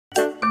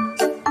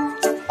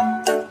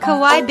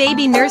Kawaii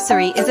Baby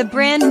Nursery is a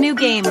brand new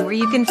game where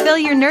you can fill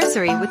your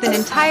nursery with an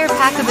entire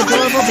pack of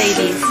adorable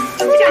babies.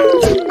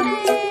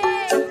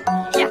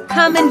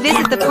 Come and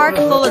visit the park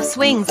full of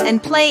swings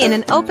and play in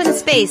an open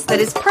space that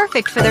is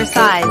perfect for their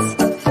size.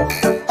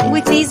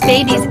 With these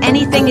babies,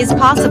 anything is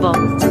possible.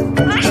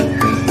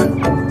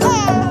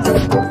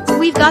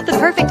 We've got the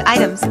perfect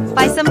items.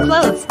 Buy some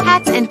clothes,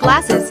 hats, and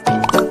glasses.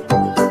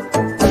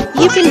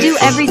 You can do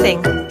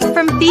everything,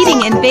 from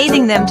feeding and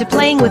bathing them to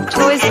playing with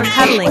toys or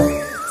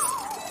cuddling.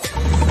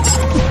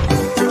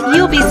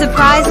 You'll be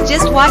surprised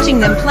just watching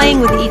them playing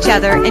with each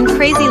other and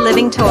crazy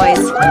living toys.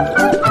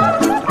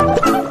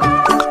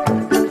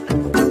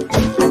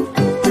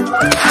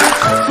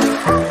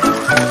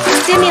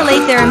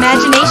 Stimulate their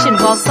imagination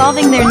while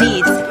solving their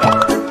needs.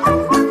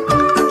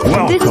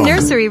 This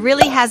nursery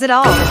really has it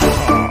all.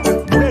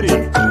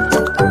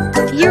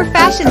 Your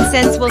fashion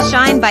sense will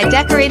shine by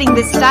decorating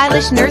this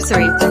stylish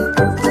nursery.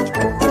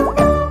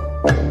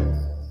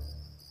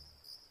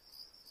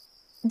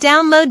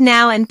 Download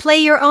now and play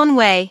your own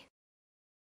way.